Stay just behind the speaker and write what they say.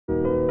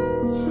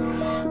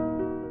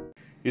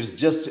It's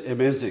just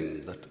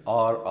amazing that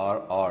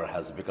RRR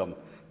has become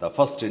the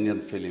first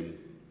Indian film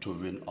to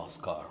win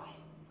Oscar.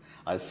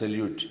 I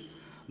salute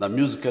the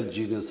musical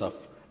genius of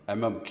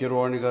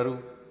Chiranjeevi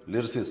garu,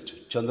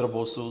 lyricist Chandra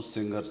Bosu,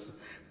 singers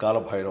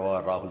Kala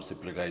Bhairava, Rahul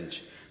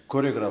Sipliganj,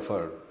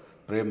 choreographer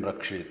Prem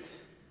Rakshit,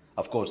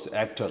 of course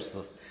actors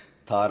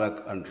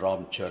Tarak and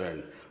Ram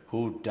Charan,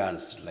 who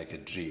danced like a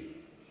dream.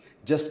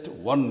 Just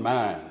one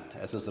man,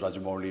 S.S.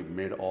 Rajamouli,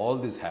 made all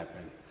this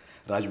happen.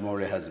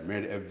 Rajamouli has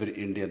made every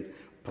Indian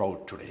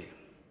proud today.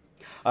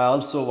 I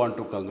also want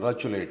to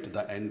congratulate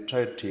the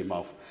entire team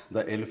of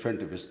The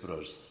Elephant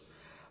Whisperers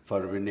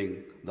for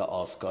winning the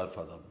Oscar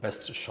for the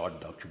Best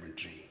Short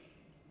Documentary.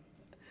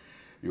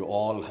 You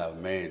all have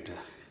made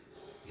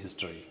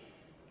history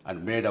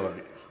and made our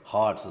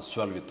hearts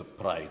swell with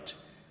pride.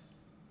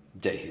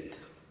 Jai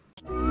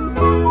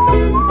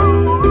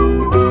Hind.